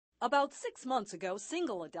About 6 months ago,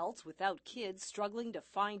 single adults without kids struggling to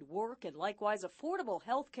find work and likewise affordable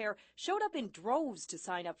health care showed up in droves to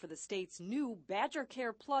sign up for the state's new Badger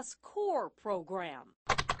Care Plus Core program.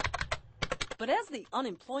 But as the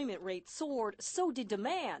unemployment rate soared, so did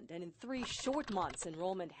demand, and in 3 short months,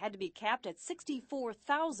 enrollment had to be capped at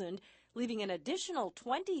 64,000, leaving an additional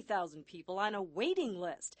 20,000 people on a waiting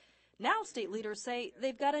list. Now state leaders say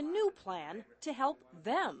they've got a new plan to help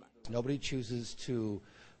them. Nobody chooses to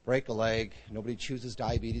break a leg, nobody chooses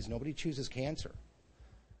diabetes, nobody chooses cancer.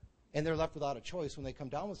 And they're left without a choice when they come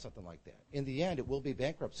down with something like that. In the end, it will be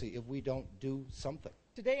bankruptcy if we don't do something.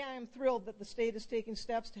 Today I am thrilled that the state is taking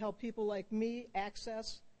steps to help people like me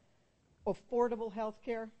access affordable health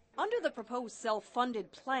care. Under the proposed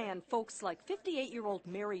self-funded plan, folks like 58-year-old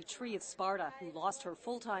Mary Tree of Sparta, who lost her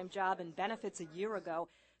full-time job and benefits a year ago,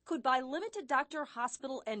 could buy limited doctor,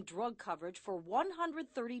 hospital, and drug coverage for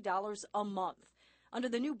 $130 a month. Under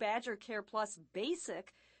the new Badger Care Plus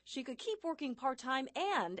Basic, she could keep working part-time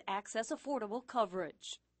and access affordable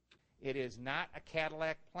coverage. It is not a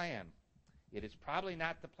Cadillac plan. It is probably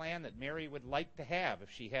not the plan that Mary would like to have if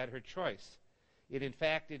she had her choice. In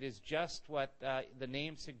fact, it is just what the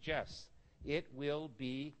name suggests. It will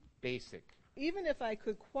be basic. Even if I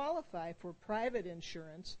could qualify for private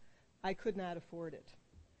insurance, I could not afford it.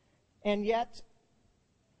 And yet,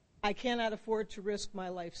 I cannot afford to risk my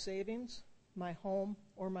life savings, my home,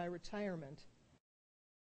 or my retirement